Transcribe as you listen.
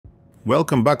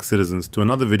Welcome back, citizens, to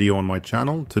another video on my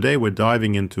channel. Today we're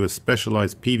diving into a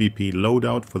specialized PvP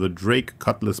loadout for the Drake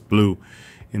Cutlass Blue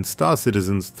in Star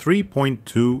Citizen's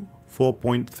 3.2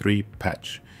 4.3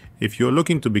 patch. If you're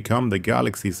looking to become the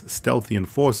galaxy's stealthy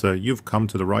enforcer, you've come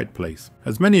to the right place.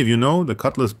 As many of you know, the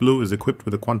Cutlass Blue is equipped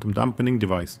with a quantum dampening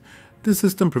device. This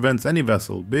system prevents any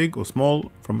vessel, big or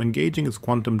small, from engaging its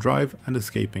quantum drive and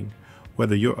escaping.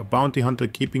 Whether you're a bounty hunter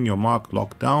keeping your mark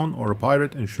locked down or a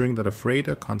pirate ensuring that a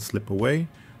freighter can't slip away,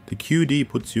 the QD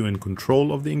puts you in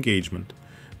control of the engagement.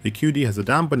 The QD has a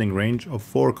dampening range of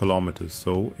 4 kilometers,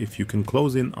 so if you can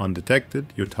close in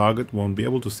undetected, your target won't be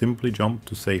able to simply jump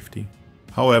to safety.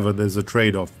 However, there's a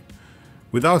trade-off.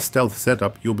 With our stealth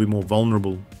setup, you'll be more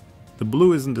vulnerable. The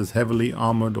Blue isn't as heavily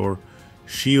armored or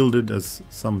shielded as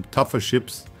some tougher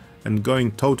ships, and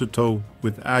going toe-to-toe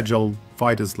with agile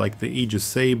fighters like the Aegis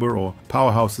Saber or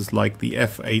powerhouses like the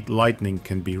F8 Lightning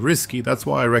can be risky. That's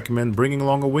why I recommend bringing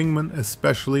along a wingman,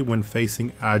 especially when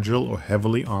facing agile or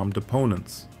heavily armed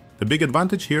opponents. The big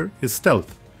advantage here is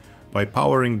stealth. By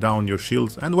powering down your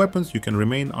shields and weapons, you can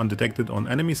remain undetected on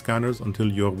enemy scanners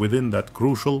until you're within that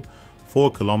crucial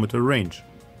 4 kilometer range,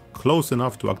 close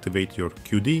enough to activate your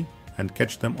QD and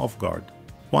catch them off guard.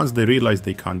 Once they realize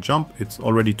they can't jump, it's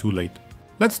already too late.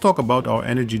 Let's talk about our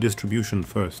energy distribution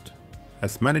first,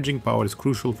 as managing power is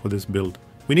crucial for this build.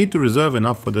 We need to reserve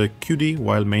enough for the QD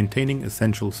while maintaining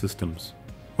essential systems.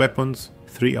 Weapons,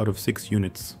 3 out of 6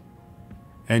 units.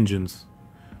 Engines,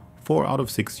 4 out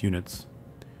of 6 units.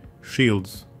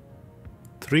 Shields,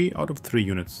 3 out of 3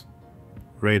 units.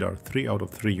 Radar, 3 out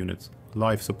of 3 units.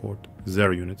 Life support,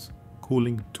 0 units.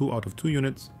 Cooling, 2 out of 2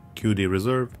 units. QD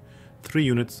reserve, 3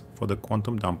 units for the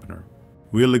quantum dampener.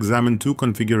 We'll examine 2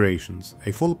 configurations,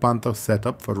 a full Panther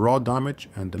setup for raw damage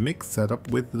and a mixed setup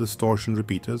with distortion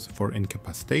repeaters for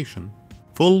incapacitation.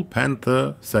 Full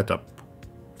Panther setup,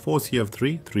 4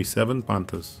 CF3, 37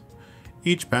 Panthers.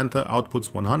 Each Panther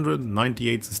outputs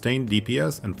 198 sustained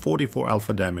DPS and 44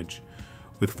 alpha damage.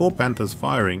 With 4 Panthers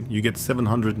firing, you get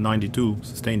 792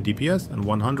 sustained DPS and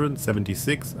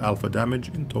 176 alpha damage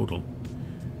in total.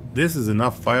 This is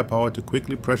enough firepower to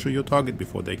quickly pressure your target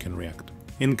before they can react.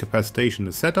 Incapacitation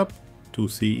is set up, 2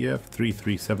 CEF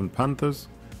 337 Panthers,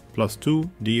 plus 2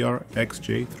 DR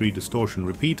XJ 3 distortion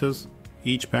repeaters.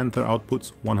 Each Panther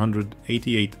outputs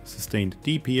 188 sustained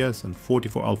DPS and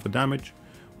 44 alpha damage,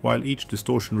 while each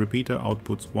distortion repeater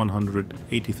outputs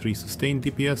 183 sustained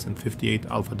DPS and 58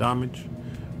 alpha damage.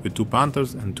 With 2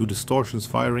 Panthers and 2 distortions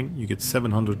firing, you get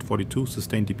 742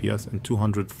 sustained DPS and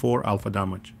 204 alpha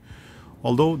damage.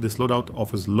 Although this loadout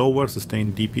offers lower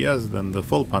sustained DPS than the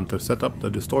full Panther setup, the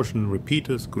distortion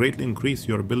repeaters greatly increase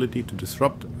your ability to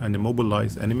disrupt and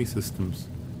immobilize enemy systems.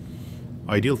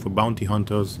 Ideal for bounty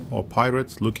hunters or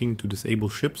pirates looking to disable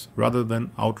ships rather than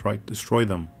outright destroy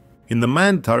them. In the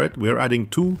manned turret, we are adding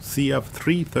 2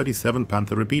 CF337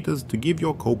 Panther repeaters to give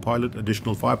your co-pilot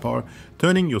additional firepower,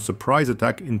 turning your surprise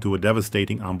attack into a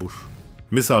devastating ambush.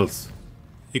 Missiles.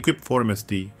 Equip 4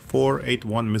 MSD, 4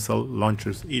 8-1 missile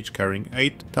launchers, each carrying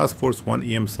 8 Task Force 1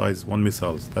 EM size 1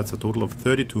 missiles. That's a total of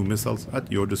 32 missiles at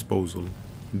your disposal.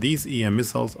 These EM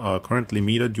missiles are currently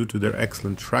metered due to their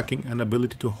excellent tracking and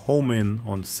ability to home in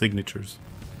on signatures.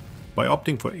 By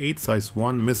opting for 8 size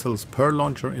 1 missiles per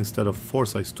launcher instead of 4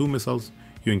 size 2 missiles,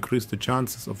 you increase the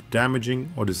chances of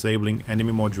damaging or disabling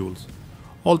enemy modules.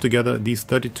 Altogether, these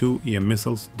 32 EM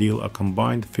missiles deal a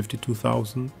combined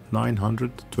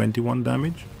 52,921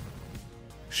 damage.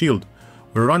 Shield.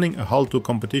 We're running a Hull 2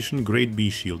 competition grade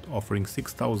B shield, offering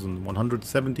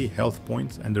 6,170 health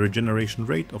points and a regeneration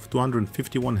rate of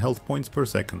 251 health points per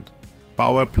second.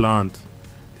 Power plant.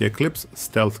 The Eclipse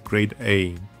Stealth grade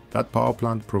A. That power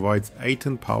plant provides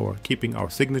 8 power, keeping our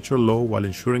signature low while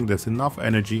ensuring there's enough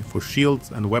energy for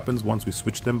shields and weapons once we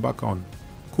switch them back on.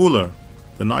 Cooler.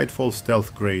 The Nightfall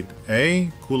Stealth Grade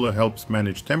A. Cooler helps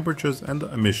manage temperatures and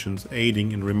emissions,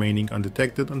 aiding in remaining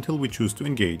undetected until we choose to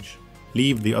engage.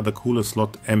 Leave the other cooler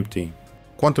slot empty.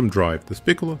 Quantum Drive. The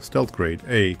Spicular Stealth Grade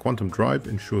A. Quantum Drive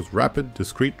ensures rapid,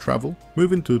 discreet travel.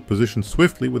 Move into position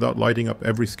swiftly without lighting up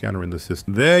every scanner in the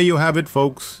system. There you have it,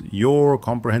 folks. Your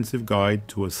comprehensive guide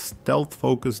to a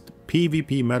stealth-focused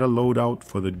PvP meta loadout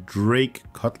for the Drake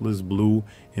Cutlass Blue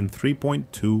in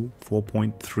 3.2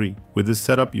 4.3. With this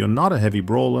setup, you're not a heavy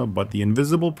brawler, but the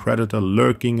invisible predator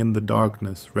lurking in the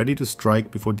darkness, ready to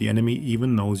strike before the enemy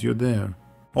even knows you're there.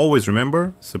 Always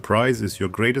remember, surprise is your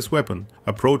greatest weapon.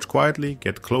 Approach quietly,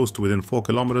 get close to within 4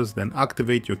 kilometers, then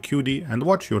activate your QD and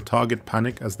watch your target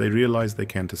panic as they realize they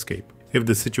can't escape. If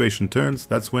the situation turns,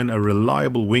 that's when a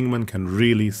reliable wingman can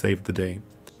really save the day.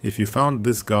 If you found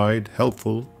this guide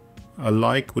helpful, a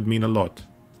like would mean a lot.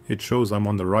 It shows I'm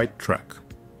on the right track.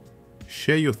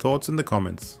 Share your thoughts in the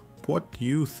comments. What do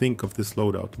you think of this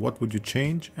loadout? What would you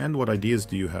change and what ideas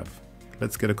do you have?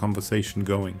 Let's get a conversation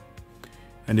going.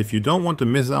 And if you don't want to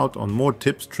miss out on more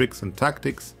tips, tricks and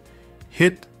tactics,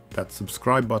 hit that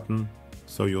subscribe button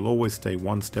so you'll always stay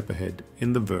one step ahead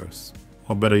in the verse.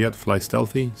 Or better yet, fly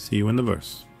stealthy. See you in the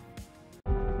verse.